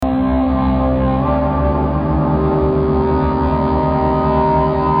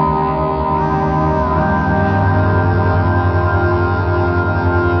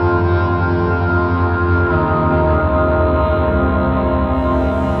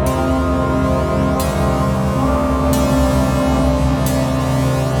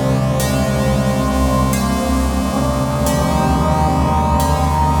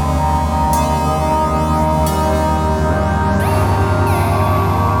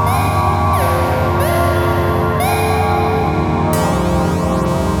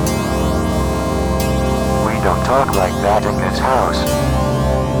that in this house.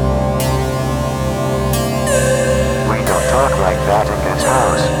 We don't talk like that in this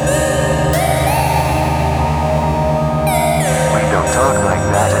house. We don't talk like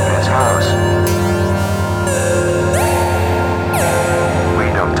that in this house. We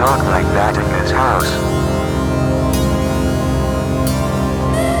don't talk like that in this house.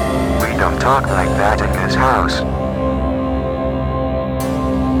 We don't talk like that in this house.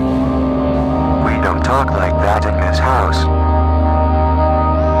 We don't talk like that in this house.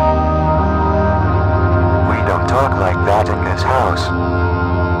 We don't talk like that in this house.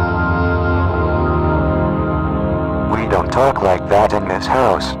 We don't talk like that in this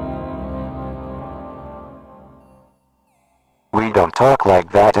house. We don't talk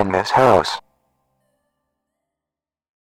like that in this house.